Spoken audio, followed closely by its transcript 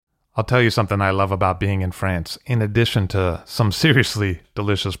I'll tell you something I love about being in France, in addition to some seriously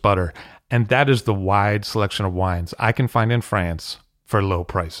delicious butter, and that is the wide selection of wines I can find in France for low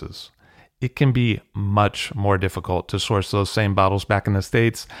prices. It can be much more difficult to source those same bottles back in the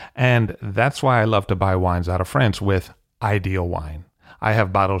States, and that's why I love to buy wines out of France with Ideal Wine. I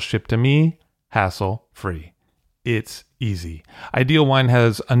have bottles shipped to me, hassle-free. It's easy. Ideal Wine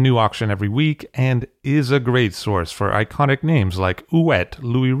has a new auction every week and is a great source for iconic names like Ouet,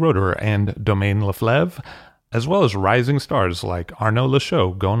 Louis Roeder, and Domaine Leflaive, as well as rising stars like Arnaud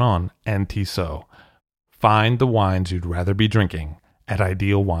Lachaud, Gonon, and Tissot. Find the wines you'd rather be drinking at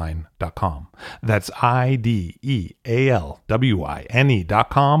idealwine.com. That's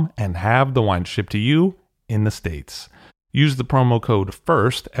IDEALWINE.com and have the wine shipped to you in the States. Use the promo code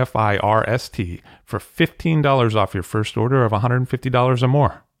FIRST, F-I-R-S-T, for $15 off your first order of $150 or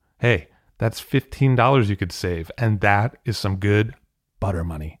more. Hey, that's $15 you could save, and that is some good butter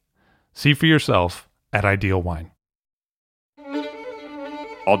money. See for yourself at Ideal Wine.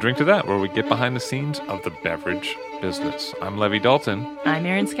 I'll drink to that, where we get behind the scenes of the beverage business. I'm Levi Dalton. I'm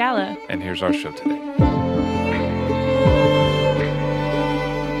Erin Scala. And here's our show today.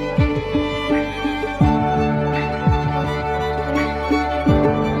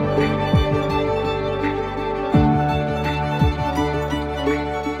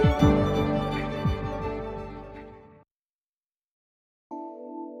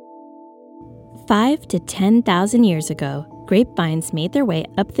 Five to 10,000 years ago, grapevines made their way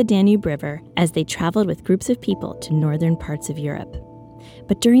up the Danube River as they traveled with groups of people to northern parts of Europe.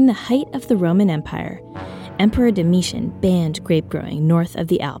 But during the height of the Roman Empire, Emperor Domitian banned grape growing north of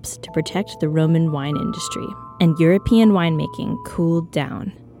the Alps to protect the Roman wine industry, and European winemaking cooled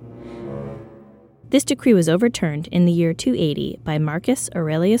down. This decree was overturned in the year 280 by Marcus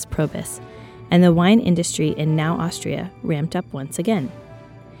Aurelius Probus, and the wine industry in now Austria ramped up once again.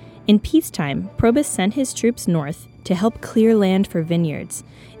 In peacetime, Probus sent his troops north to help clear land for vineyards,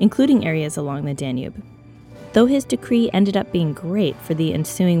 including areas along the Danube. Though his decree ended up being great for the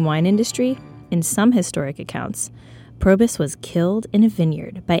ensuing wine industry, in some historic accounts, Probus was killed in a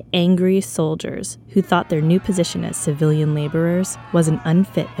vineyard by angry soldiers who thought their new position as civilian laborers was an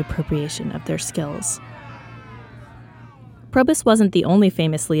unfit appropriation of their skills. Probus wasn't the only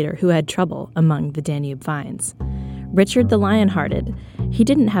famous leader who had trouble among the Danube vines. Richard the Lion-Hearted, he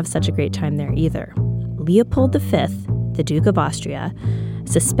didn't have such a great time there either. Leopold V, the Duke of Austria,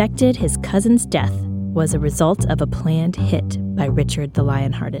 suspected his cousin's death was a result of a planned hit by Richard the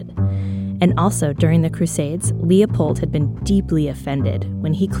Lion-Hearted. And also, during the Crusades, Leopold had been deeply offended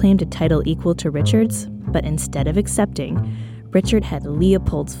when he claimed a title equal to Richard's, but instead of accepting, Richard had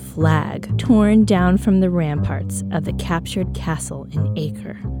Leopold's flag torn down from the ramparts of the captured castle in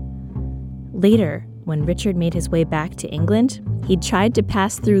Acre. Later, when Richard made his way back to England, he tried to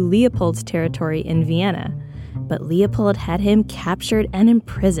pass through Leopold's territory in Vienna, but Leopold had him captured and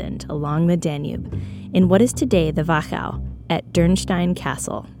imprisoned along the Danube in what is today the Wachau at Dürnstein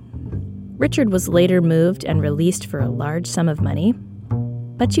Castle. Richard was later moved and released for a large sum of money.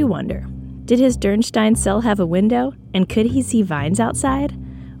 But you wonder, did his Dürnstein cell have a window, and could he see vines outside?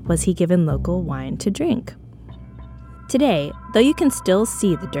 Was he given local wine to drink? Today, though you can still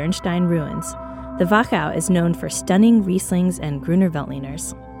see the Dürnstein ruins, the Wachau is known for stunning Rieslings and Gruner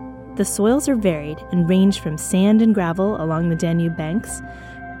Veltliners. The soils are varied and range from sand and gravel along the Danube banks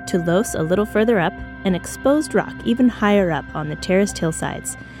to loess a little further up and exposed rock even higher up on the terraced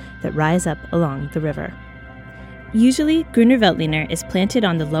hillsides that rise up along the river. Usually, Gruner Veltliner is planted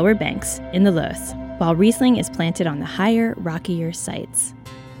on the lower banks in the loess, while Riesling is planted on the higher, rockier sites.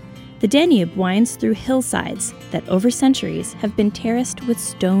 The Danube winds through hillsides that over centuries have been terraced with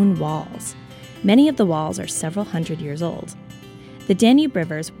stone walls. Many of the walls are several hundred years old. The Danube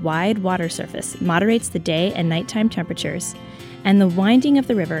River's wide water surface moderates the day and nighttime temperatures, and the winding of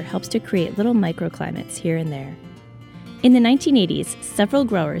the river helps to create little microclimates here and there. In the 1980s, several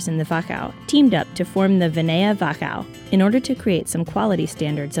growers in the Wachau teamed up to form the Vinea Wachau in order to create some quality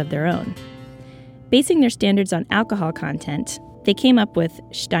standards of their own. Basing their standards on alcohol content, they came up with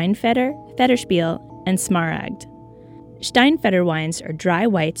Steinfeder, Federspiel, and Smaragd. Steinfeder wines are dry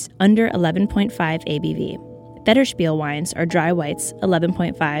whites under 11.5 ABV. Federspiel wines are dry whites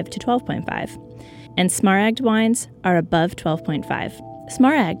 11.5 to 12.5. And Smaragd wines are above 12.5.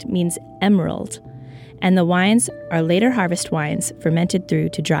 Smaragd means emerald, and the wines are later harvest wines fermented through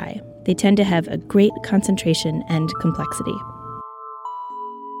to dry. They tend to have a great concentration and complexity.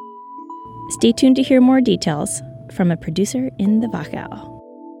 Stay tuned to hear more details from a producer in the Wachau.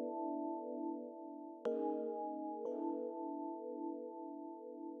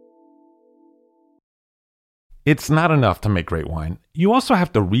 It's not enough to make great wine. You also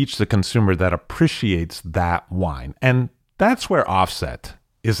have to reach the consumer that appreciates that wine. And that's where Offset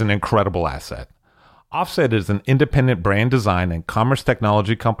is an incredible asset. Offset is an independent brand design and commerce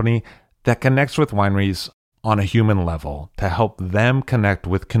technology company that connects with wineries on a human level to help them connect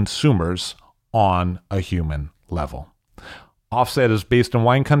with consumers on a human level. Offset is based in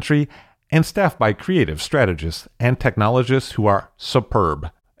wine country and staffed by creative strategists and technologists who are superb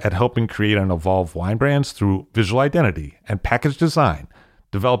at helping create and evolve wine brands through visual identity and package design,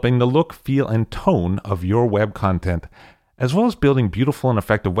 developing the look, feel, and tone of your web content, as well as building beautiful and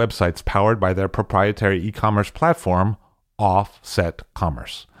effective websites powered by their proprietary e-commerce platform, Offset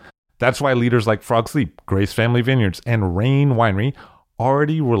Commerce. That's why leaders like Frog Sleep, Grace Family Vineyards, and Rain Winery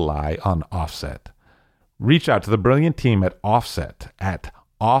already rely on Offset. Reach out to the brilliant team at Offset at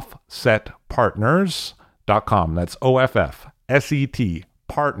offsetpartners.com. That's OFFSET,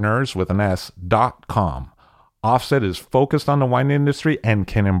 partners with an S.com. Offset is focused on the wine industry and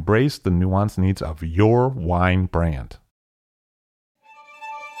can embrace the nuanced needs of your wine brand.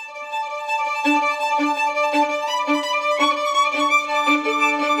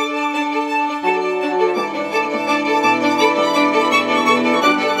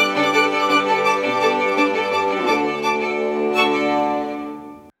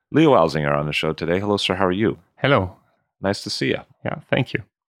 Leo Alzinger on the show today. Hello, sir. How are you? Hello. Nice to see you. Yeah, thank you.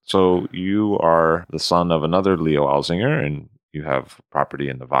 So you are the son of another Leo Alzinger, and you have property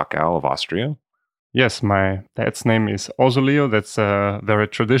in the Wachau of Austria. Yes, my dad's name is also Leo. That's very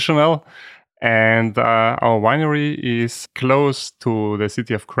traditional. And our winery is close to the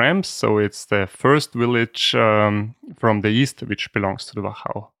city of Krems. So it's the first village from the east, which belongs to the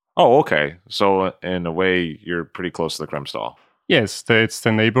Wachau. Oh, okay. So in a way, you're pretty close to the Kremstal. Yes, it's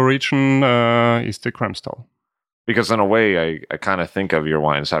the neighbor region is the Kremstal. Because in a way, I kind of think of your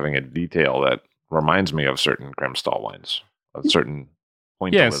wines having a detail that reminds me of certain Kremstal wines, a certain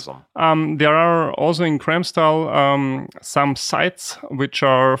pointillism. Yes, there are also in Kremstal some sites which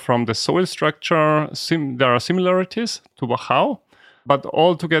are from the soil structure. There are similarities to Wachau, but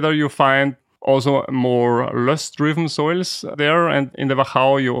altogether you find also more löss-driven soils there. And in the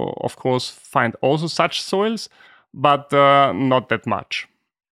Wachau, you of course find also such soils, but not that much.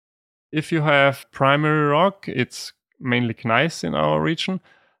 If you have primary rock, it's mainly gneiss in our region,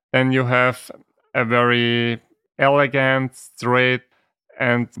 then you have a very elegant, straight,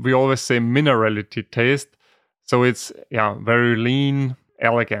 and we always say minerality taste. So it's very lean,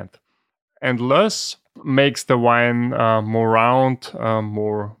 elegant. And löss makes the wine more round,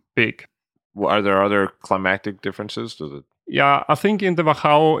 more big. Well, are there other climatic differences? Does it? Yeah, I think in the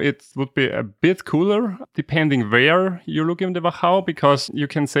Wachau it would be a bit cooler, depending where you look in the Wachau, because you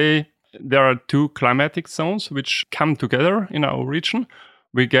can say there are two climatic zones which come together in our region.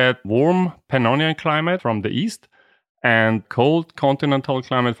 We get warm Pannonian climate from the east and cold continental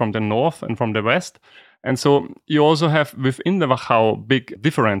climate from the north and from the west. And so you also have within the Wachau big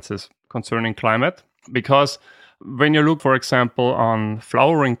differences concerning climate, because when you look, for example, on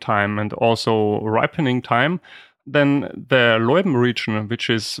flowering time and also ripening time, then the Leuben region, which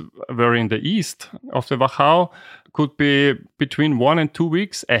is very in the east of the Wachau, could be between 1 and 2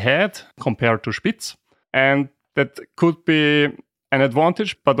 weeks ahead compared to Spitz. And that could be an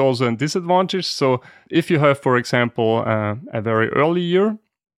advantage, but also a disadvantage. So if you have, for example, a very early year,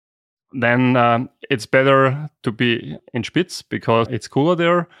 then it's better to be in Spitz because it's cooler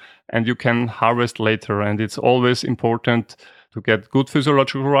there and you can harvest later. And it's always important to get good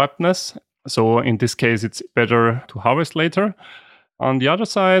physiological ripeness. So in this case, it's better to harvest later. On the other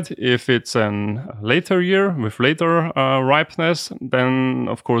side, if it's a later year with later ripeness, then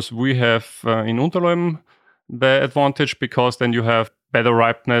of course we have in Unterleuben the advantage because then you have better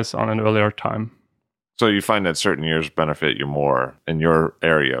ripeness on an earlier time. So you find that certain years benefit you more in your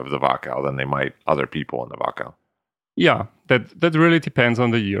area of the Wachau than they might other people in the Wachau? Yeah, that really depends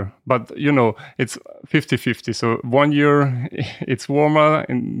on the year. But, it's 50-50. So 1 year it's warmer,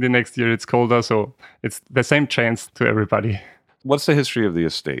 and the next year it's colder. So it's the same chance to everybody. What's the history of the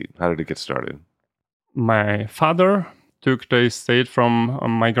estate? How did it get started? My father took the estate from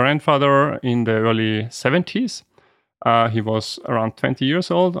my grandfather in the early 70s. He was around 20 years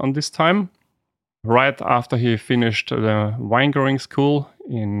old on this time, right after he finished the wine growing school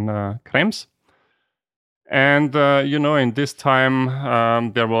in Krems. And, in this time,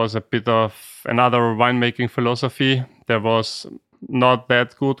 there was a bit of another winemaking philosophy. There was not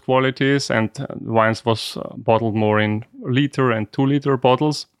that good qualities, and wines was bottled more in liter and 2-liter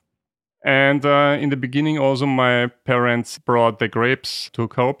bottles. And in the beginning, also, my parents brought the grapes to a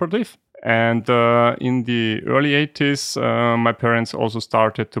cooperative. And in the early 80s, my parents also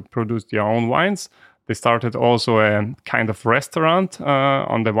started to produce their own wines. They started also a kind of restaurant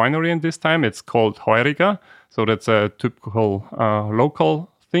on the winery in this time. It's called Heuriger. So that's a typical local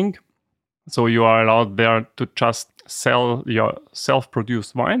thing. So you are allowed there to just sell your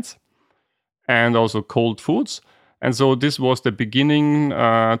self-produced wines and also cold foods. And so this was the beginning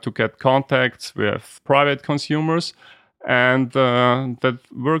to get contacts with private consumers. And that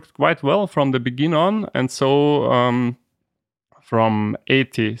worked quite well from the beginning on. And so from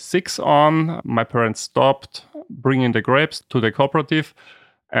 86 on, my parents stopped bringing the grapes to the cooperative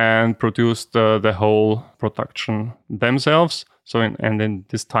and produced the whole production themselves. So in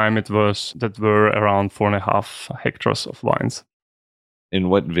this time that were around 4.5 hectares of vines. In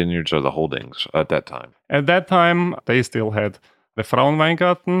what vineyards are the holdings at that time? At that time, they still had the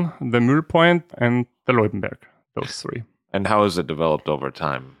Frauenweingarten, the Mühlpoint, and the Leubenberg, those three. And how has it developed over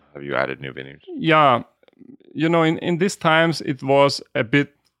time? Have you added new vineyards? Yeah, in these times, it was a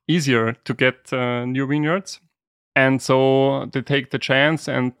bit easier to get new vineyards. And so they take the chance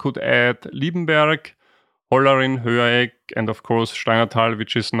and could add Liebenberg, Hollerin, Höheegg, and of course Steinertal,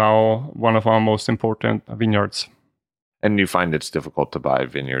 which is now one of our most important vineyards. And you find it's difficult to buy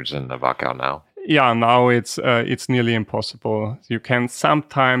vineyards in the Wachau now? Yeah, now it's nearly impossible. You can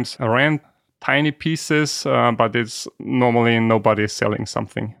sometimes rent tiny pieces, but it's normally nobody is selling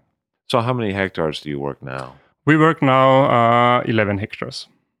something. So how many hectares do you work now? We work now 11 hectares.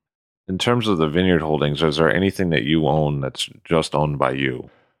 In terms of the vineyard holdings, is there anything that you own that's just owned by you?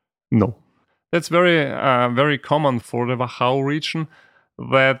 No. That's very, very common for the Wachau region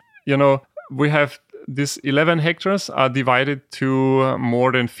that, we have these 11 hectares are divided to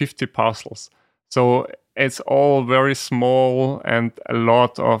more than 50 parcels. So it's all very small and a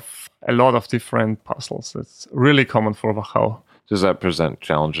lot of different parcels. It's really common for Wachau. Does that present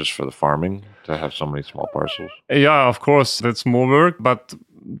challenges for the farming to have so many small parcels? Yeah, of course, that's more work, but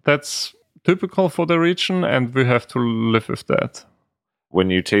that's typical for the region and we have to live with that. When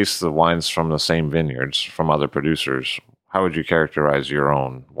you taste the wines from the same vineyards from other producers, how would you characterize your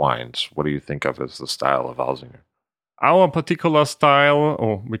own wines? What do you think of as the style of Alsinger? Our particular style,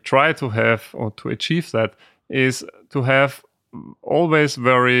 or we try to have, or to achieve that, is to have always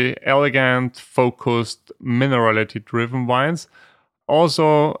very elegant, focused, minerality-driven wines.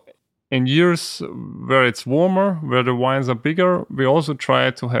 Also, in years where it's warmer, where the wines are bigger, we also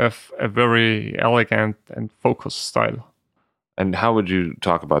try to have a very elegant and focused style. And how would you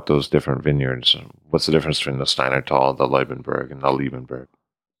talk about those different vineyards? What's the difference between the Steinertal, the Leubenberg, and the Liebenberg?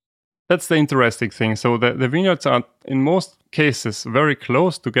 That's the interesting thing. So the vineyards are, in most cases, very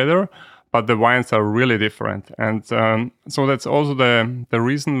close together, but the wines are really different. And so that's also the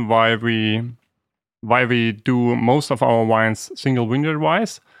reason why we do most of our wines single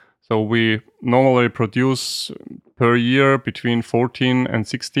vineyard-wise. So we normally produce per year between 14 and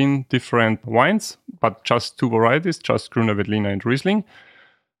 16 different wines, but just 2 varieties, just Grüner Veltliner and Riesling.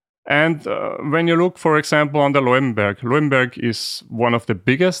 And when you look, for example, on the Leubenberg is one of the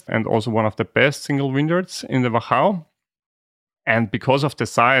biggest and also one of the best single vineyards in the Wachau. And because of the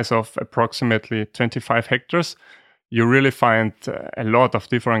size of approximately 25 hectares, you really find a lot of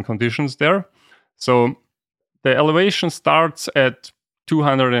different conditions there. So the elevation starts at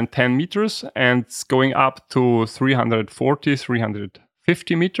 210 meters and it's going up to 340,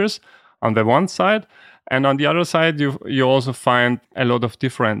 350 meters on the one side. And on the other side, you also find a lot of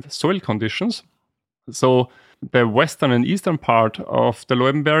different soil conditions. So the western and eastern part of the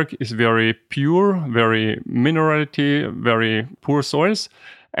Leubenberg is very pure, very minerality, very poor soils.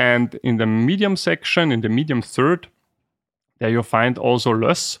 And in the medium section, in the medium third, there you find also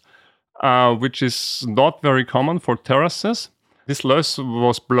löss, which is not very common for terraces. This löss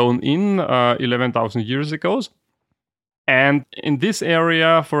was blown in 11,000 years ago. And in this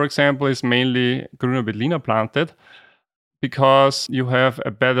area, for example, is mainly Grüner Veltliner planted because you have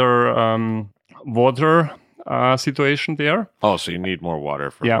a better water situation there. Oh, so you need more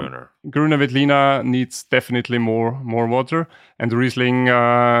water for Grüner. Grüner Veltliner needs definitely more water, and Riesling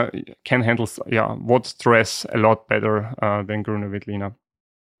can handle water stress a lot better than Grüner Veltliner.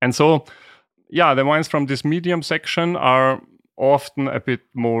 And so, the wines from this medium section are often a bit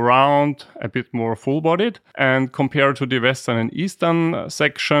more round, a bit more full-bodied. And compared to the western and eastern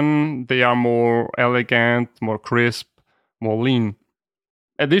section, they are more elegant, more crisp, more lean.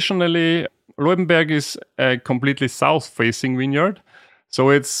 Additionally, Leubenberg is a completely south-facing vineyard.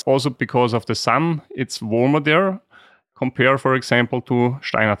 So it's also because of the sun, it's warmer there, compared, for example, to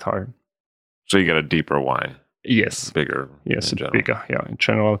Steinertal. So you get a deeper wine. Yes. Bigger. Yes, bigger, in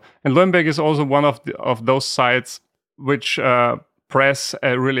general. And Leubenberg is also one of those sites which press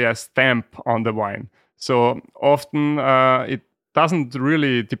really a stamp on the wine. So often doesn't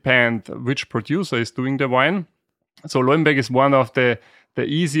really depend which producer is doing the wine. So Leubenberg is one of the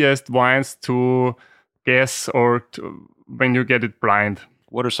easiest wines to guess or when you get it blind.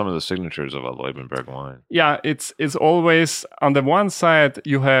 What are some of the signatures of a Leubenberg wine? Yeah, it's always on the one side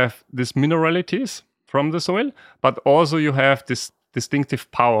you have these mineralities from the soil, but also you have this distinctive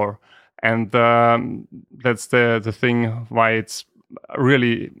power, and that's the thing why it's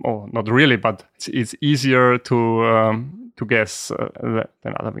really, not really, but it's easier to guess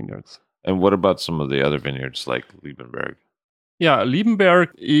than other vineyards. And what about some of the other vineyards like Liebenberg? Yeah, Liebenberg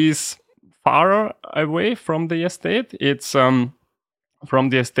is far away from the estate. It's from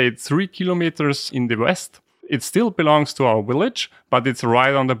the estate 3 kilometers in the west. It still belongs to our village, but it's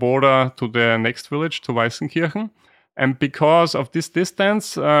right on the border to the next village, to Weißenkirchen. And because of this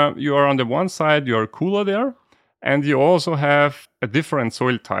distance, you are on the one side, you are cooler there, and you also have a different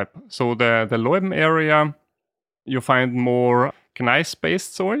soil type. So the Leuben area, you find more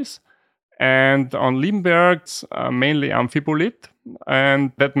gneiss-based soils, and on Liebenberg, mainly amphibolite,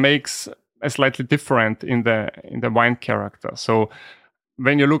 and that makes a slightly different in the wine character. So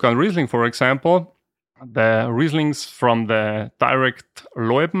when you look on Riesling, for example, the Rieslings from the direct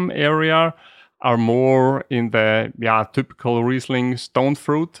Leuben area are more in the typical Riesling stone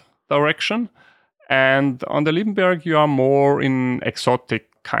fruit direction. And on the Liebenberg, you are more in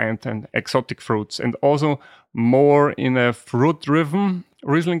exotic kind and exotic fruits, and also more in a fruit-driven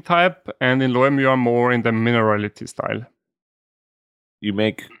Riesling type. And in Leuben, you are more in the minerality style. You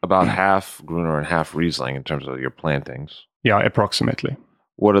make about half Gruner and half Riesling in terms of your plantings. Yeah, approximately.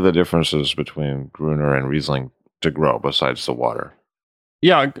 What are the differences between Gruner and Riesling to grow besides the water?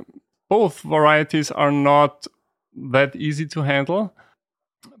 Yeah, both varieties are not that easy to handle.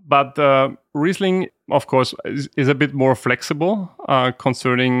 But Riesling, of course, is a bit more flexible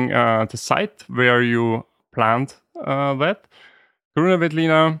concerning the site where you plant that. Gruner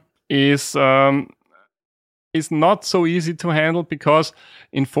Veltliner is not so easy to handle because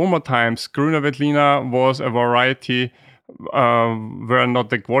in former times, Gruner Veltliner was a variety where not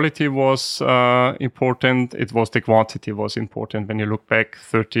the quality was important, it was the quantity was important when you look back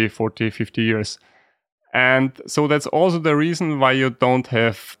 30, 40, 50 years. And so that's also the reason why you don't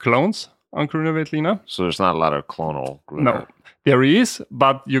have clones on Gruner Veltliner. So there's not a lot of clonal Gruner. No, there is,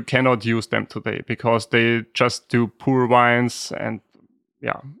 but you cannot use them today because they just do poor wines and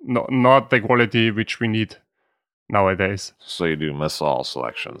not the quality which we need nowadays. So you do Messal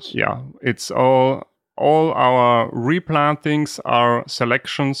selections. Yeah, it's all our replantings are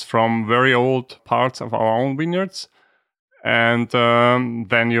selections from very old parts of our own vineyards, and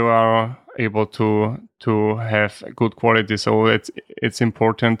then you are able to have good quality. So it's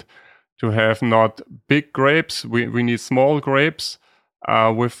important to have not big grapes. We need small grapes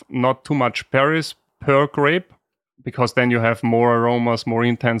with not too much berries per grape, because then you have more aromas, more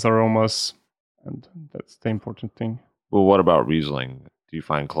intense aromas, and that's the important thing. Well, what about Riesling? Do you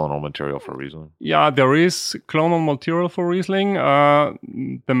find clonal material for Riesling? Yeah, there is clonal material for Riesling.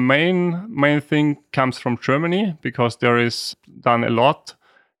 The main thing comes from Germany because there is done a lot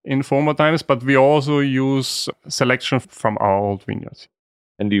in former times, but we also use selection from our old vineyards.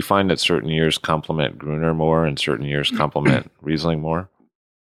 And do you find that certain years complement Gruner more and certain years complement Riesling more?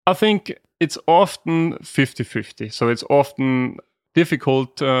 I think it's often 50-50. So it's often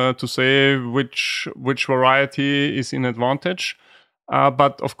difficult to say which variety is in advantage.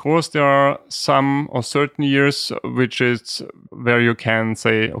 But of course, there are some or certain years which is where you can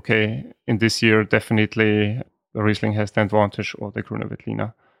say, okay, in this year, definitely the Riesling has the advantage or the Gruner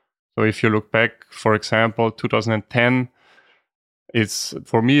Veltliner. So if you look back, for example, 2010, it's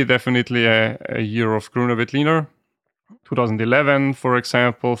for me definitely a year of Gruner Veltliner. 2011, for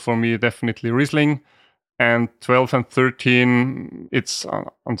example, for me definitely Riesling. And 12 and 13, it's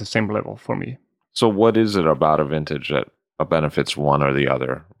on the same level for me. So what is it about a vintage that benefits one or the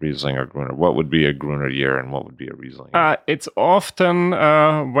other, Riesling or Gruner? What would be a Gruner year and what would be a Riesling year? It's often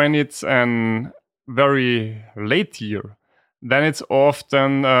when it's a very late year, then it's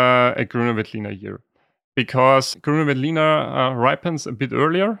often a Gruner Veltliner year, because Gruner Veltliner ripens a bit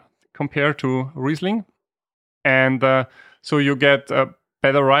earlier compared to Riesling, and so you get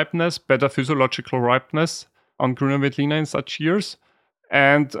better ripeness, better physiological ripeness on Gruner Veltliner in such years.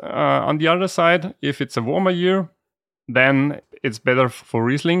 And on the other side, if it's a warmer year, then it's better for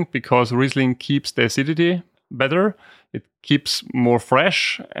Riesling because Riesling keeps the acidity better. It keeps more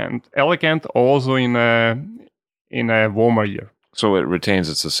fresh and elegant also in a warmer year. So it retains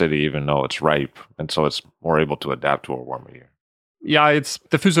its acidity even though it's ripe, and so it's more able to adapt to a warmer year. Yeah, it's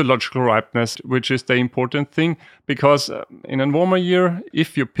the physiological ripeness, which is the important thing, because in a warmer year,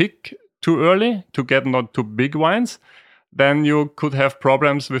 if you pick too early to get not too big wines, then you could have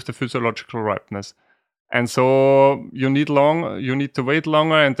problems with the physiological ripeness. And so you need to wait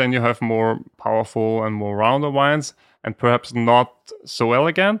longer, and then you have more powerful and more rounder wines, and perhaps not so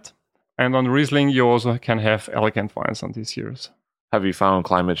elegant. And on Riesling, you also can have elegant wines on these years. Have you found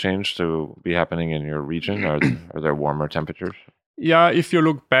climate change to be happening in your region? Are there warmer temperatures? Yeah, if you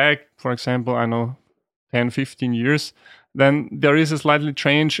look back, for example, 10, 15 years, then there is a slightly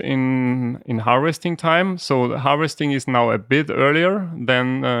change in harvesting time. So the harvesting is now a bit earlier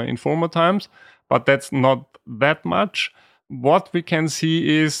than in former times, but that's not that much. What we can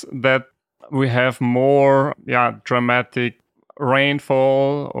see is that we have more dramatic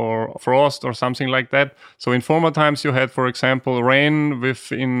rainfall or frost or something like that. So in former times you had, for example, rain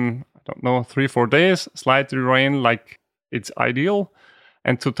within, 3-4 days, slightly rain like it's ideal.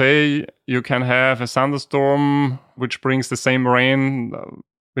 And today you can have a thunderstorm which brings the same rain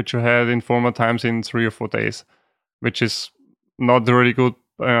which you had in former times in 3 or 4 days, which is not really good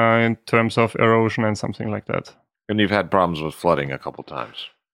in terms of erosion and something like that. And you've had problems with flooding a couple times.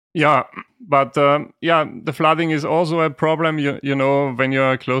 Yeah, but the flooding is also a problem. You know, when you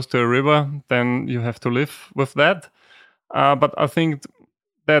are close to a river, then you have to live with that. But I think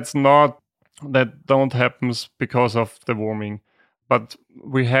that don't happen because of the warming. But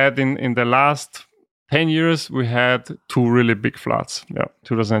we had in the last 10 years, we had 2 really big floods. Yeah,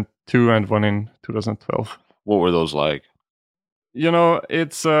 2002 and one in 2012. What were those like? You know,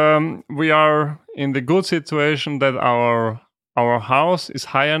 it's we are in the good situation that our house is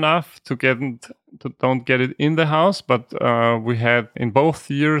high enough to don't get it in the house, but we had in both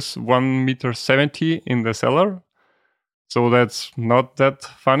years 1.70 meter in the cellar, so that's not that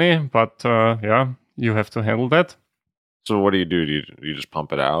funny. But you have to handle that. So what do? You just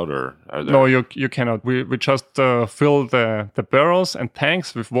pump it out, or are there... No, you cannot. We just fill the barrels and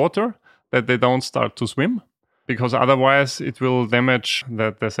tanks with water that they don't start to swim, because otherwise it will damage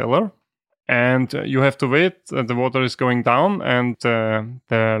the cellar. And you have to wait. The water is going down, and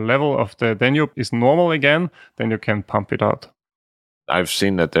the level of the Danube is normal again. Then you can pump it out. I've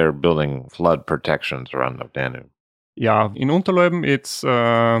seen that they're building flood protections around the Danube. Yeah, in Unterleuben it's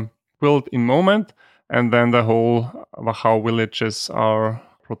built in moment, and then the whole Wachau villages are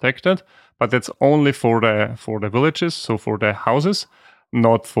protected. But that's only for the villages, so for the houses,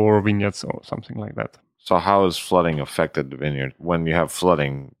 not for vineyards or something like that. So how has flooding affected the vineyard? When you have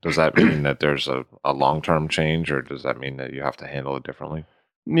flooding, does that mean that there's a long-term change, or does that mean that you have to handle it differently?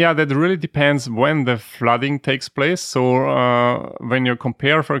 Yeah, that really depends when the flooding takes place. So when you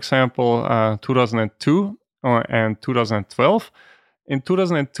compare, for example, 2002 and 2012, in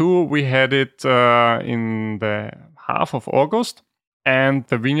 2002 we had it in the half of August, and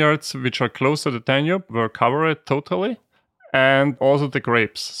the vineyards which are close to the Danube were covered totally. And also the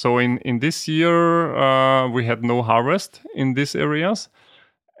grapes. So in this year, we had no harvest in these areas.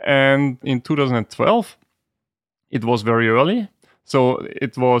 And in 2012, it was very early. So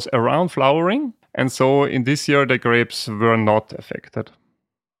it was around flowering. And so in this year, the grapes were not affected.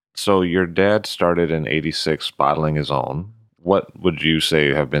 So your dad started in 86 bottling his own. What would you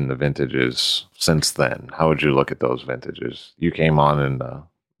say have been the vintages since then? How would you look at those vintages? You came on in the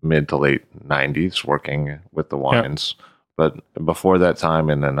mid to late 90s working with the wines. Yeah. But before that time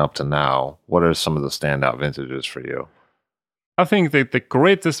and then up to now, what are some of the standout vintages for you? I think that the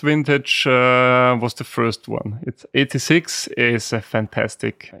greatest vintage was the first one. It's 86 is a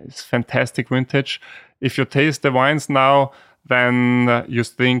fantastic vintage. If you taste the wines now, then you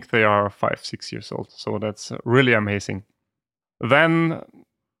think they are 5-6 years old. So that's really amazing. Then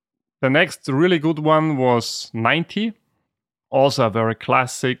the next really good one was 90. Also a very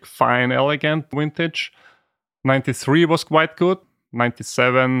classic, fine, elegant vintage. 93 was quite good.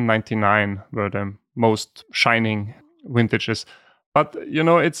 97, 99 were the most shining vintages. But, you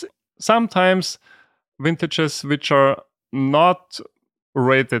know, it's sometimes vintages which are not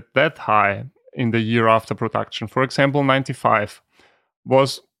rated that high in the year after production. For example, 95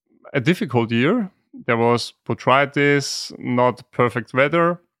 was a difficult year. There was botrytis, not perfect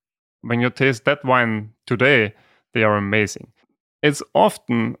weather. When you taste that wine today, they are amazing. It's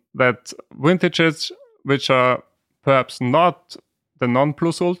often that vintages which are perhaps not the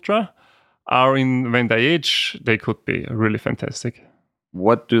non-plus ultra, when they age, they could be really fantastic.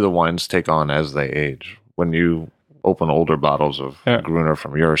 What do the wines take on as they age? When you open older bottles of Gruner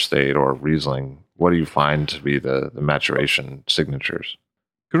from your estate or Riesling, what do you find to be the maturation signatures?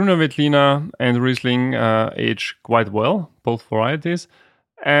 Gruner Veltliner and Riesling age quite well, both varieties.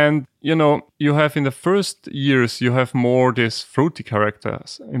 And, you know, you have in the first years, you have more these fruity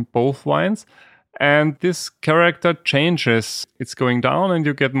characters in both wines. And this character changes. It's going down and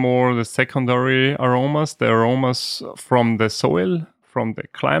you get more the secondary aromas, the aromas from the soil, from the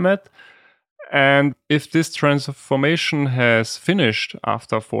climate. And if this transformation has finished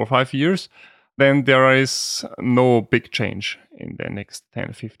after 4 or 5 years, then there is no big change in the next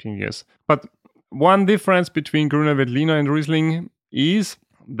 10, 15 years. But one difference between Grüner Veltliner and Riesling is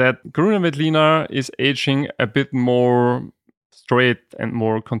that Grüner Veltliner is aging a bit more straight and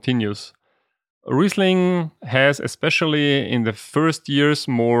more continuous. Riesling has, especially in the first years,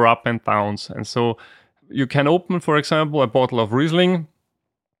 more up and downs. And so you can open, for example, a bottle of Riesling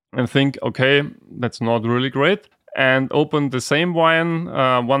and think, okay, that's not really great. And open the same wine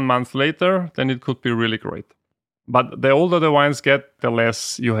 1 month later, then it could be really great. But the older the wines get, the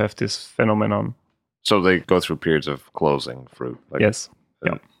less you have this phenomenon. So they go through periods of closing fruit. Yes.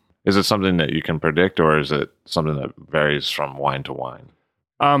 Yeah. Is it something that you can predict, or is it something that varies from wine to wine?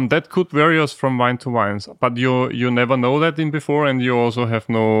 That could vary from wine to wines, but you never know that in before, and you also have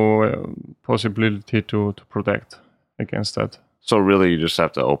no possibility to protect against that. So really, you just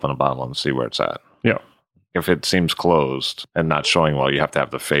have to open a bottle and see where it's at. Yeah. If it seems closed and not showing well, you have to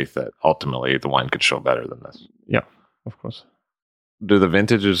have the faith that ultimately the wine could show better than this. Yeah, of course. Do the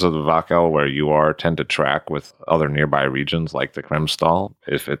vintages of the Wachau where you are tend to track with other nearby regions like the Kremstal?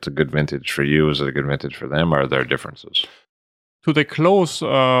 If it's a good vintage for you, is it a good vintage for them, or are there differences? To the close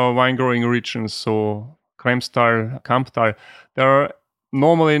wine growing regions, so Kremstal, Kamptal, there are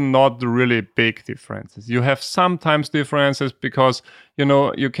normally not really big differences. You have sometimes differences because,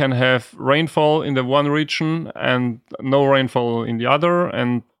 you can have rainfall in the one region and no rainfall in the other.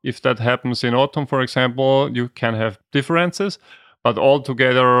 And if that happens in autumn, for example, you can have differences, but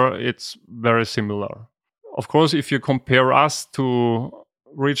altogether it's very similar. Of course, if you compare us to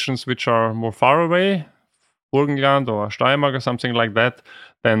regions which are more far away, Burgenland or Steiermark or something like that,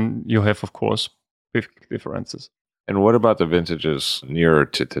 then you have, of course, big differences. And what about the vintages nearer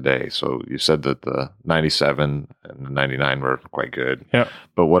to today? So you said that the 97 and the 99 were quite good. Yeah.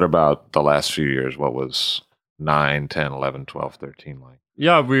 But what about the last few years? What was 9, 10, 11, 12, 13 like?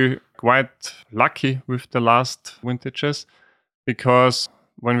 Yeah, we're quite lucky with the last vintages because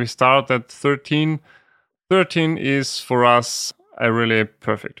when we start at 13 is for us a really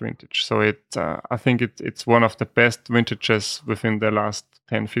perfect vintage. So I think it's one of the best vintages within the last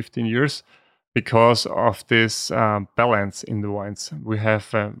 10, 15 years. Because of this balance in the wines. We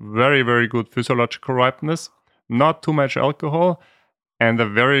have a very, very good physiological ripeness, not too much alcohol, and a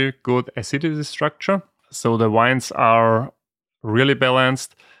very good acidity structure. So the wines are really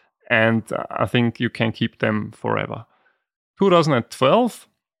balanced, and I think you can keep them forever. 2012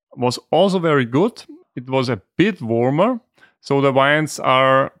 was also very good. It was a bit warmer. So the wines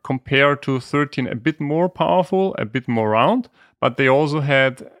are, compared to 13, a bit more powerful, a bit more round. But they also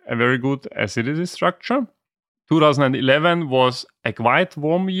had a very good acidity structure. 2011 was a quite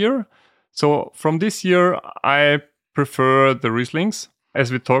warm year. So from this year, I prefer the Rieslings,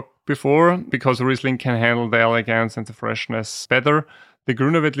 as we talked before, because Riesling can handle the elegance and the freshness better. The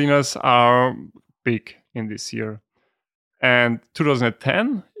Grüner Veltliners are big in this year. And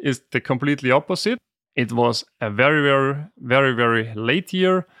 2010 is the completely opposite. It was a very, very, very, very late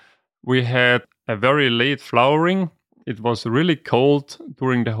year. We had a very late flowering. It was really cold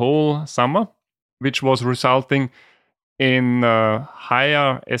during the whole summer, which was resulting in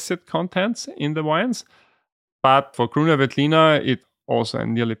higher acid contents in the wines. But for Grüner Veltliner, it also a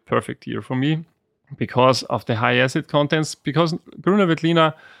nearly perfect year for me because of the high acid contents. Because Grüner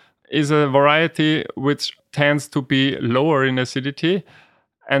Veltliner is a variety which tends to be lower in acidity.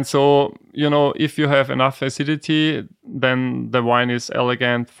 And so, if you have enough acidity, then the wine is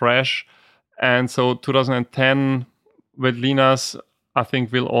elegant, fresh. And so 2010 Veltliners, I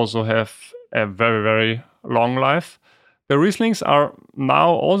think, will also have a very, very long life. The Rieslings are now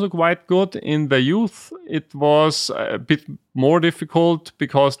also quite good. In the youth, it was a bit more difficult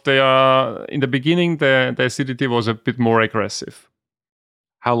because they are, in the beginning, the acidity was a bit more aggressive.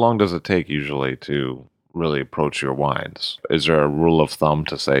 How long does it take usually to really approach your wines? Is there a rule of thumb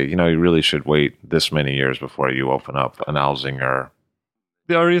to say, you really should wait this many years before you open up an Alsinger?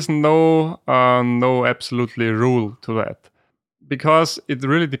 There is no absolutely rule to that, because it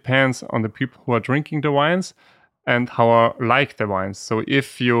really depends on the people who are drinking the wines and how I like the wines. So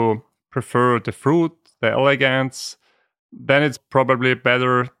if you prefer the fruit, the elegance, then it's probably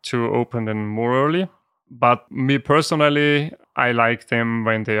better to open them more early. But me personally, I like them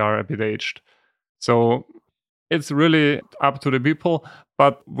when they are a bit aged. So it's really up to the people,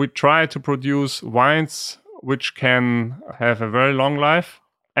 but we try to produce wines which can have a very long life.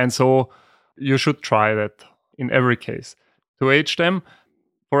 And so you should try that in every case. To age them,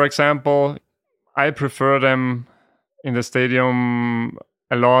 for example, I prefer them in the stadium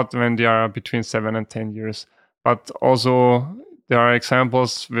a lot when they are between 7 and 10 years. But also there are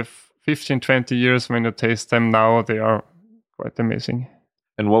examples with 15, 20 years. When you taste them now, they are quite amazing.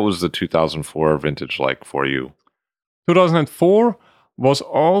 And what was the 2004 vintage like for you? 2004 was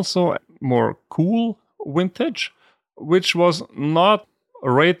also a more cool vintage, which was not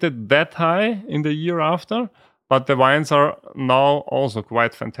rated that high in the year after. But the wines are now also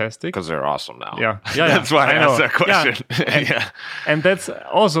quite fantastic. Because they're awesome now. Yeah. That's why I asked that question. Yeah. And that's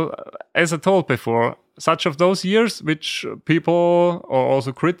also, as I told before, such of those years which people or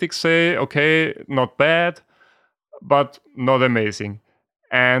also critics say, okay, not bad, but not amazing.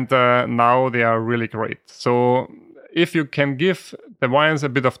 And now they are really great. So if you can give the wines a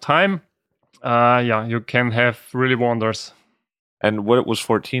bit of time, you can have really wonders. And what was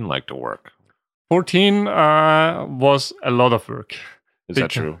 14 like to work? 14 was a lot of work. Is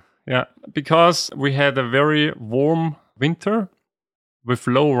that true? Yeah, because we had a very warm winter with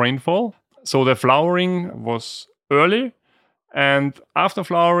low rainfall. So the flowering was early. And after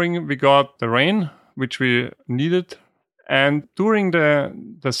flowering, we got the rain, which we needed. And during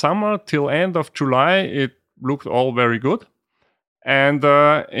the summer till end of July, it looked all very good. And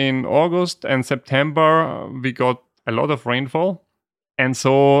in August and September, we got a lot of rainfall. And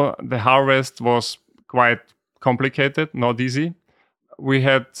so the harvest was quite complicated, not easy. We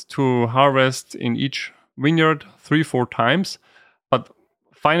had to harvest in each vineyard 3-4 times. But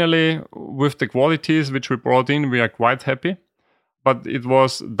finally, with the qualities which we brought in, we are quite happy. But it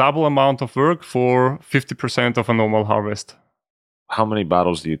was double amount of work for 50% of a normal harvest. How many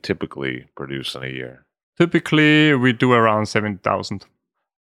bottles do you typically produce in a year? Typically, we do around 7,000.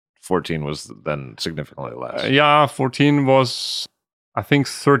 14 was then significantly less. 14 was, I think,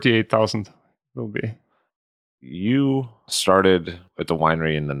 38,000 will be. You started at the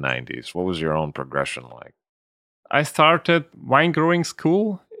winery in the 90s. What was your own progression like? I started wine growing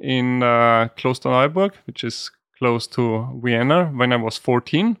school in Klosterneuburg, which is close to Vienna, when I was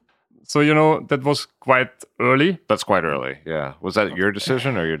 14. So, that was quite early. That's quite early, yeah. Was that your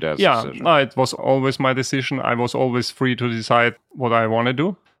decision or your dad's decision? No, it was always my decision. I was always free to decide what I want to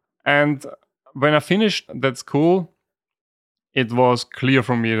do. And when I finished that school, it was clear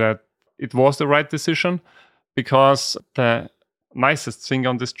for me that it was the right decision, because the nicest thing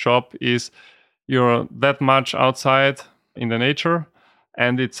on this job is you're that much outside in the nature,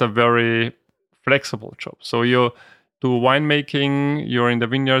 and it's a very flexible job. So you do winemaking, you're in the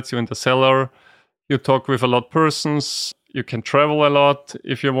vineyards, you're in the cellar, you talk with a lot of persons, you can travel a lot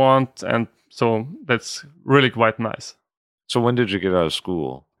if you want, and so that's really quite nice. So when did you get out of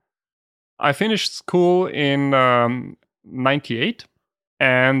school? I finished school in 98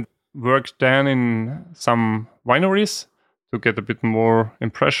 and worked then in some wineries to get a bit more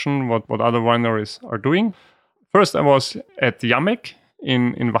impression what other wineries are doing. First, I was at Jamek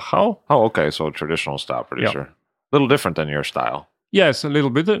in Wachau. Oh, okay. So a traditional style producer. A little different than your style. Yes, a little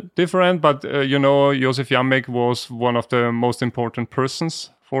bit different. But, Josef Jamek was one of the most important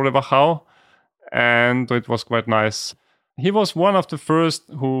persons for the Wachau. And it was quite nice. He was one of the first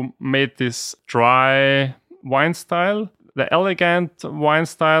who made this dry wine style, the elegant wine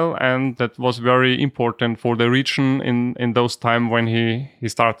style, and that was very important for the region in those times when he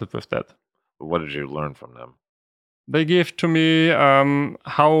started with that. What did you learn from them? They gave to me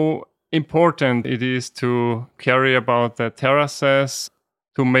how important it is to care about the terraces,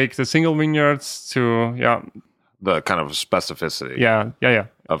 to make the single vineyards, the kind of specificity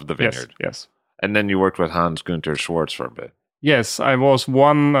of the vineyard. Yes. And then you worked with Hans-Günther Schwarz for a bit. Yes, I was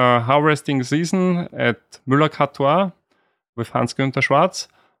one harvesting season at Müller-Cartois with Hans-Günther Schwarz,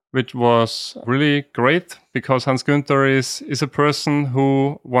 which was really great because Hans-Günther is a person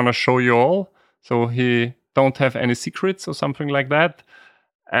who want to show you all. So he don't have any secrets or something like that.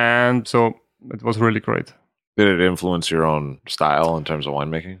 And so it was really great. Did it influence your own style in terms of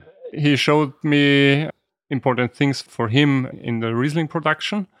winemaking? He showed me important things for him in the Riesling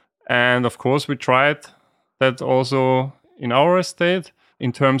production. And of course, we tried that also in our estate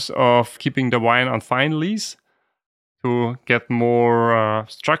in terms of keeping the wine on fine lees to get more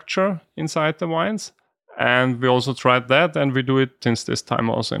structure inside the wines. And we also tried that, and we do it since this time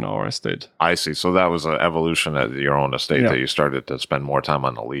also in our estate. I see. So that was an evolution at your own estate that you started to spend more time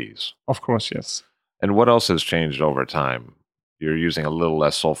on the lees. Of course, yes. And what else has changed over time? You're using a little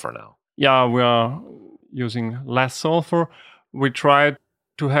less sulfur now. Yeah, we are using less sulfur. We tried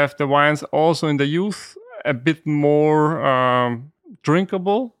to have the wines also in the youth a bit more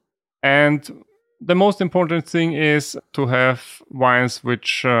drinkable. And the most important thing is to have wines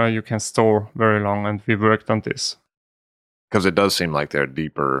which you can store very long, and we worked on this. Because it does seem like they're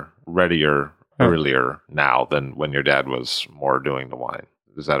deeper, readier earlier now than when your dad was more doing the wine.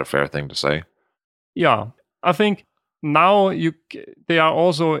 Is that a fair thing to say? Yeah, I think now they are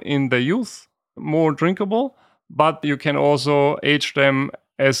also in the youth more drinkable, but you can also age them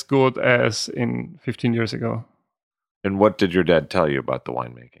as good as in 15 years ago. And what did your dad tell you about the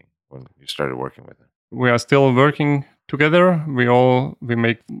winemaking when you started working with him? We are still working together. We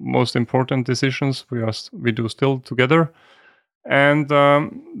make most important decisions. We do still together. And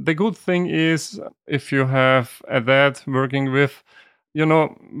the good thing is, if you have a dad working with,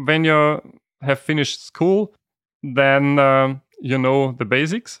 when you have finished school, then you know the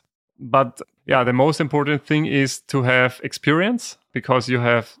basics. But yeah, the most important thing is to have experience, because you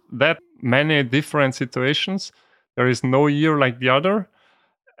have that many different situations. There is no year like the other.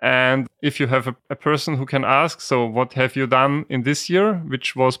 And if you have a person who can ask, so what have you done in this year,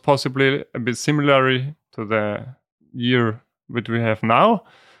 which was possibly a bit similar to the year that we have now,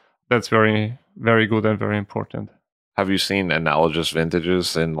 that's very, very good and very important. Have you seen analogous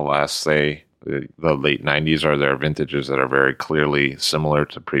vintages in the last, say, the late 90s? Are there vintages that are very clearly similar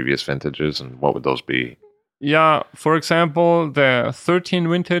to previous vintages, and what would those be? Yeah, for example, the 13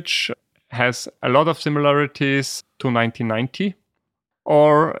 vintage has a lot of similarities to 1990.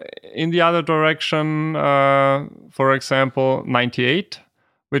 Or in the other direction, for example, 98,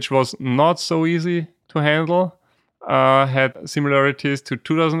 which was not so easy to handle, had similarities to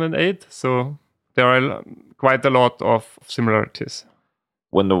 2008. So there are quite a lot of similarities.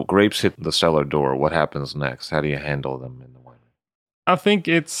 When the grapes hit the cellar door, what happens next? How do you handle them in the wine? I think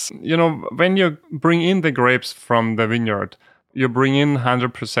it's, when you bring in the grapes from the vineyard, you bring in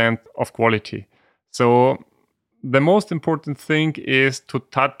 100% of quality. So the most important thing is to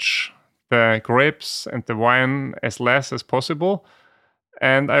touch the grapes and the wine as less as possible.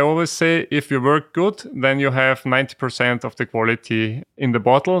 And I always say, if you work good, then you have 90% of the quality in the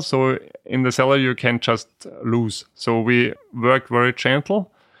bottle. So in the cellar, you can just lose. So we work very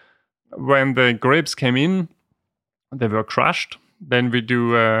gentle. When the grapes came in, they were crushed. Then we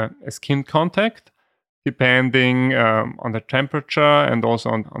do a skin contact, depending on the temperature and also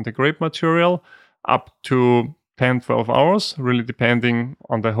on the grape material, up to 10, 12 hours, really depending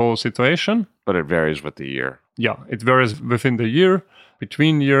on the whole situation. But it varies with the year. Yeah, it varies within the year,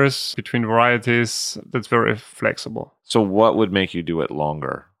 between years, between varieties. That's very flexible. So what would make you do it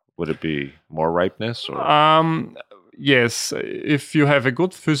longer? Would it be more ripeness? Or? Yes, if you have a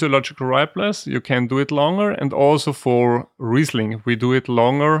good physiological ripeness, you can do it longer. And also for Riesling, we do it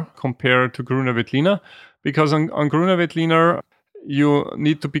longer compared to Grüner Veltliner, because on Grüner Veltliner, you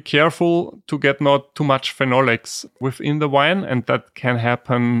need to be careful to get not too much phenolics within the wine, and that can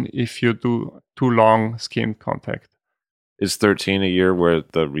happen if you do too long skin contact. Is 13 a year where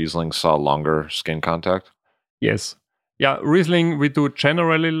the Riesling saw longer skin contact? Yes. Yeah, Riesling we do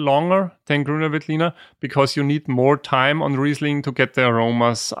generally longer than Grüner Veltliner, because you need more time on Riesling to get the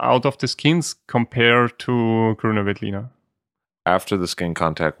aromas out of the skins compared to Grüner Veltliner. After the skin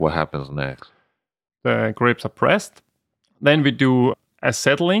contact, what happens next? The grapes are pressed. Then we do a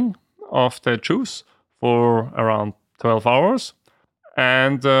settling of the juice for around 12 hours.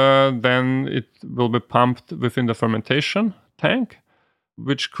 And then it will be pumped within the fermentation tank,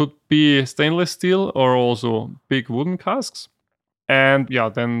 which could be stainless steel or also big wooden casks. And yeah,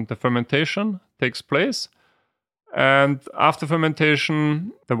 then the fermentation takes place. And after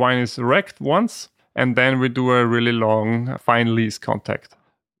fermentation, the wine is racked once. And then we do a really long fine lees contact.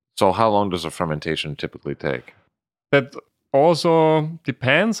 So how long does a fermentation typically take? That also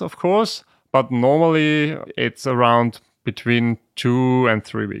depends, of course, but normally it's around between 2 and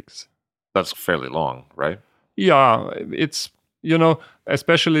 3 weeks. That's fairly long, right? Yeah, it's,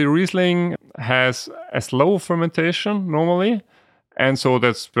 especially Riesling has a slow fermentation normally, and so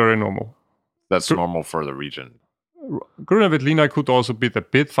that's very normal. That's normal for the region. Grüner Veltliner could also be a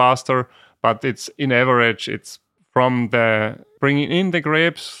bit faster, but it's in average, it's from the bringing in the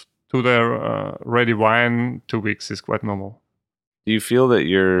grapes to the ready wine, 2 weeks is quite normal. Do you feel that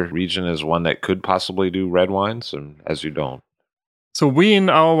your region is one that could possibly do red wines, as you don't? So we in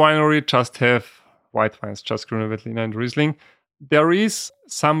our winery just have white wines, just Grüner Veltliner and Riesling. There is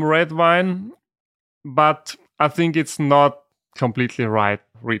some red wine, but I think it's not completely right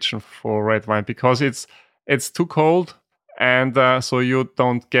region for red wine, because it's too cold, and so you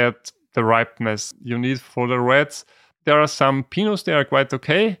don't get the ripeness you need for the reds. There are some Pinots, they are quite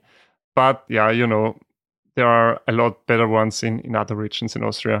okay, but yeah, there are a lot better ones in other regions in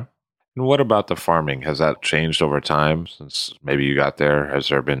Austria. And what about the farming? Has that changed over time since maybe you got there? Has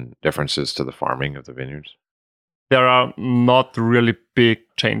there been differences to the farming of the vineyards? There are not really big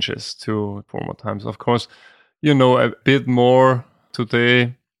changes to former times. Of course, a bit more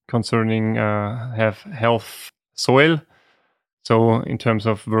today concerning have health soil. So in terms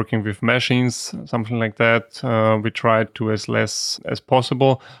of working with machines, something like that, we try to as less as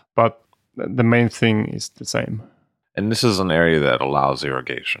possible, but the main thing is the same. And this is an area that allows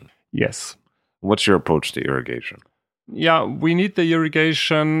irrigation. Yes. What's your approach to irrigation? Yeah, we need the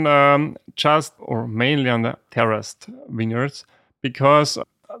irrigation just or mainly on the terraced vineyards because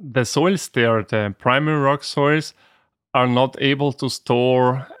the soils there, the primary rock soils, are not able to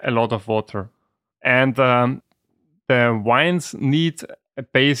store a lot of water. And the wines need a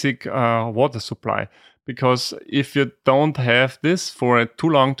basic water supply because if you don't have this for a too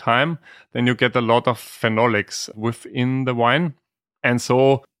long time, then you get a lot of phenolics within the wine. And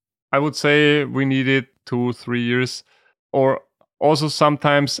so I would say we need it 2-3 years, or also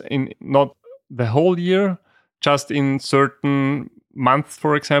sometimes in not the whole year, just in certain months,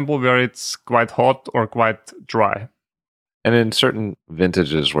 for example, where it's quite hot or quite dry. And in certain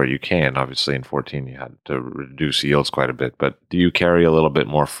vintages where you can, obviously in 14 you had to reduce yields quite a bit, but do you carry a little bit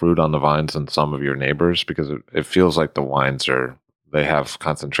more fruit on the vines than some of your neighbors? Because it feels like the wines they have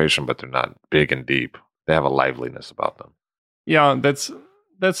concentration, but they're not big and deep. They have a liveliness about them. Yeah,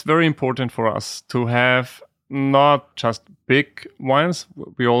 that's very important for us to have not just big wines.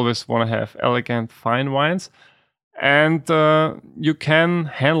 We always want to have elegant, fine wines. And you can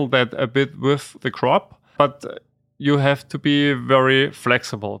handle that a bit with the crop, but you have to be very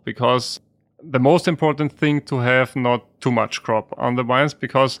flexible because the most important thing to have not too much crop on the wines,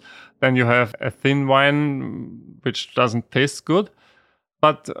 because then you have a thin wine which doesn't taste good.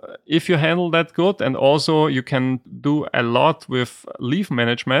 But if you handle that good, and also you can do a lot with leaf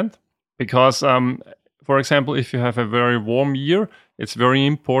management, because for example, if you have a very warm year, it's very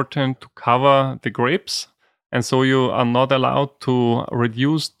important to cover the grapes. And so you are not allowed to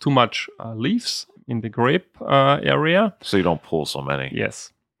reduce too much leaves in the grape area. So you don't pull so many.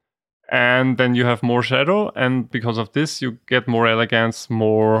 Yes. And then you have more shadow. And because of this, you get more elegance,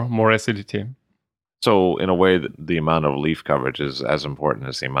 more acidity. So in a way, the amount of leaf coverage is as important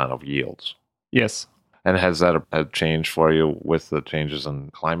as the amount of yields. Yes. And has that a change for you with the changes in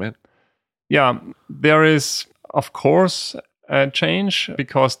climate? Yeah, there is, of course, a change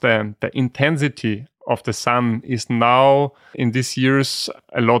because the intensity of the sun is now in these years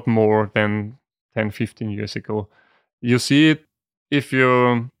a lot more than 10-15 years ago. You see it if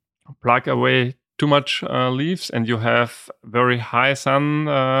you plug away too much leaves and you have very high sun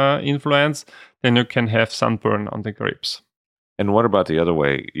influence, then you can have sunburn on the grapes. And what about the other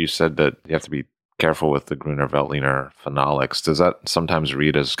way? You said that you have to be careful with the Gruner Veltliner phenolics. Does that sometimes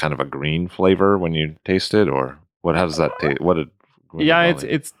read as kind of a green flavor when you taste it, or how does that taste?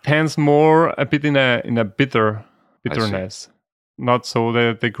 It tends more a bit in a bitterness. Not so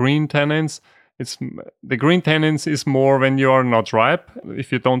the green tannins. The green tannins is more when you are not ripe,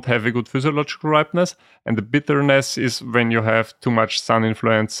 if you don't have a good physiological ripeness, and the bitterness is when you have too much sun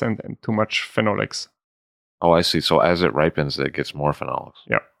influence and too much phenolics. Oh, I see. So as it ripens, it gets more phenolics.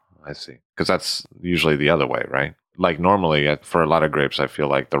 Yeah. I see. Because that's usually the other way, right? Like normally for a lot of grapes, I feel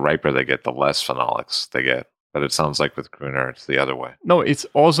like the riper they get, the less phenolics they get. But it sounds like with Gruner, it's the other way. No, it's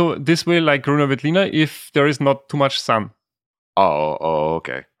also this way like Gruner Veltliner if there is not too much sun. Oh,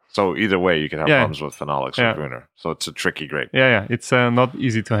 okay. So either way, you can have problems with phenolics with Gruner. So it's a tricky grape. Yeah. It's not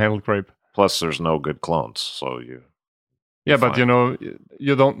easy to handle grape. Plus, there's no good clones, so you... Yeah, but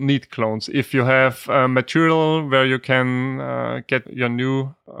you don't need clones. If you have material where you can get your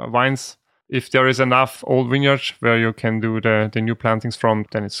new vines, if there is enough old vineyards where you can do the new plantings from,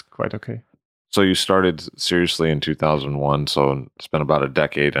 then it's quite okay. So you started seriously in 2001, so spent about a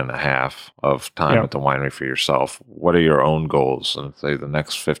decade and a half of time at the winery for yourself. What are your own goals? And say the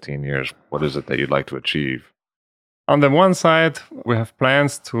next 15 years, what is it that you'd like to achieve? On the one side, we have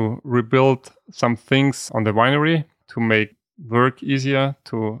plans to rebuild some things on the winery to make work easier,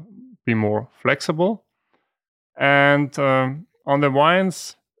 to be more flexible. And on the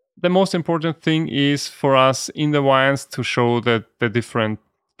wines, the most important thing is for us in the wines to show the different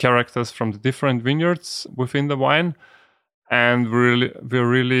characters from the different vineyards within the wine. And we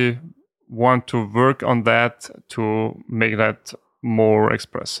really want to work on that to make that more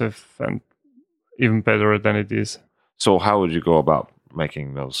expressive and even better than it is. So how would you go about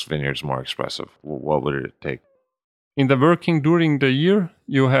making those vineyards more expressive? What would it take? In the working during the year,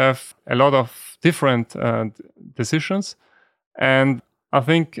 you have a lot of different decisions. And I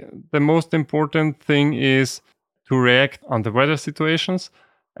think the most important thing is to react on the weather situations.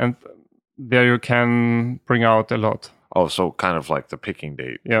 And there you can bring out a lot. Oh, so kind of like the picking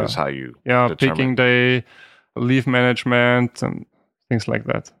date is how you determine. Picking day, leaf management, and things like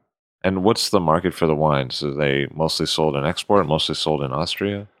that. And what's the market for the wines? Are they mostly sold in export, mostly sold in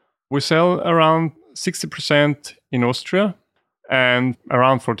Austria? We sell around 60% in Austria, and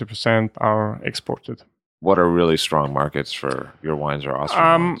around 40% are exported. What are really strong markets for your wines or Austrian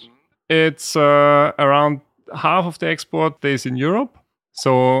wines? It's around half of the export is in Europe.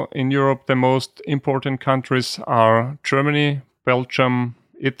 So in Europe, the most important countries are Germany, Belgium,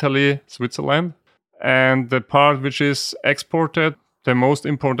 Italy, Switzerland. And the part which is exported, the most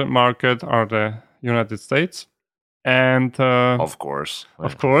important market are the United States. And Of course.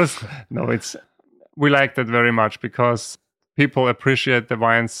 No, we like that very much because people appreciate the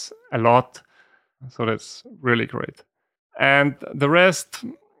wines a lot. So that's really great. And the rest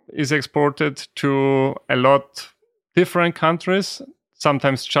is exported to a lot different countries,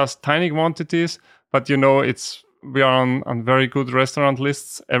 sometimes just tiny quantities, but we are on very good restaurant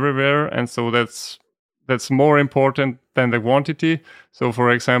lists everywhere, and so that's more important than the quantity. So,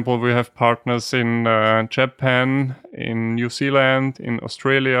 for example, we have partners in Japan, in New Zealand, in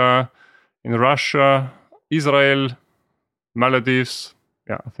Australia, in Russia, Israel, Maldives.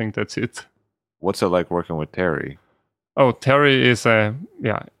 Yeah, I think that's it. What's it like working with Terry? Oh, Terry is a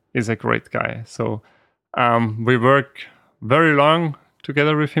great guy. So we work very long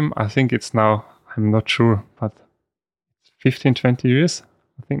together with him. I think it's now, I'm not sure, but 15, 20 years.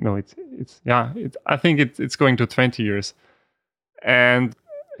 I think I think it's going to 20 years. And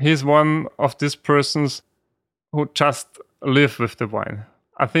he's one of these persons who just live with the wine.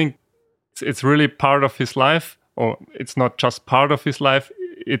 I think it's really part of his life, or it's not just part of his life,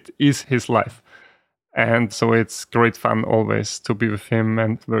 it is his life. And so it's great fun always to be with him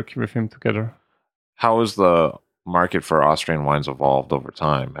and work with him together. How has the market for Austrian wines evolved over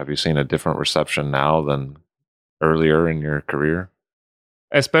time? Have you seen a different reception now than earlier in your career?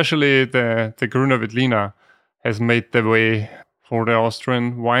 Especially the Grüner Veltliner has made the way for the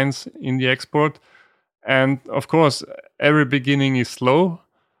Austrian wines in the export. And of course, every beginning is slow.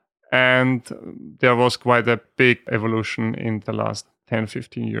 And there was quite a big evolution in the last 10,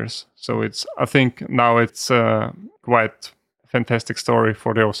 15 years. So I think now it's quite a fantastic story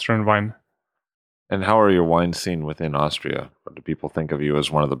for the Austrian wine. And how are your wines seen within Austria? Do people think of you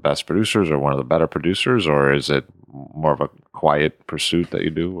as one of the best producers or one of the better producers, or is it more of a quiet pursuit that you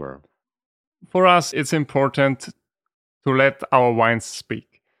do? Or for us, it's important to let our wines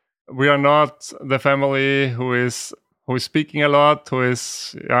speak. We are not the family who is speaking a lot, who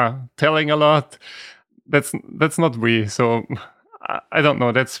is telling a lot. That's not we. So I don't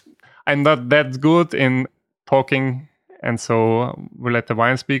know. I'm not that good in talking, and so we let the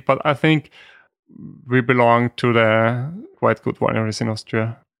wine speak. But I think we belong to the quite good wineries in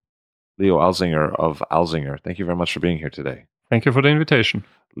Austria. Leo Alzinger of Alzinger, thank you very much for being here today. Thank you for the invitation.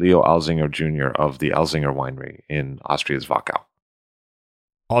 Leo Alzinger Jr. of the Alzinger Winery in Austria's Wachau.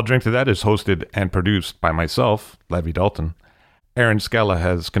 All Drink to That is hosted and produced by myself, Levi Dalton. Aaron Scala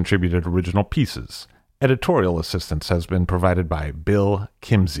has contributed original pieces. Editorial assistance has been provided by Bill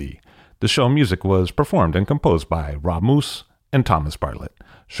Kimsey. The show music was performed and composed by Rob Moose and Thomas Bartlett.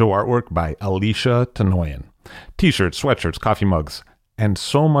 Show artwork by Alicia Tenoyan. T-shirts, sweatshirts, coffee mugs, and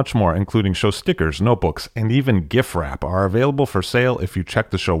so much more, including show stickers, notebooks, and even gift wrap are available for sale if you check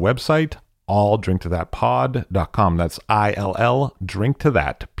the show website, alldrinktothatpod.com. That's ILL,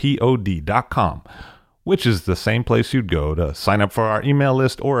 drinktothatpod.com, which is the same place you'd go to sign up for our email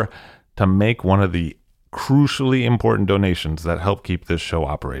list or to make one of the crucially important donations that help keep this show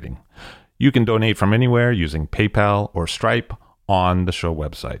operating. You can donate from anywhere using PayPal or Stripe on the show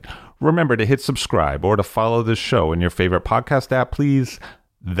website. Remember to hit subscribe or to follow this show in your favorite podcast app, please.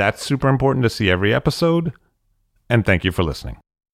 That's super important to see every episode. And thank you for listening.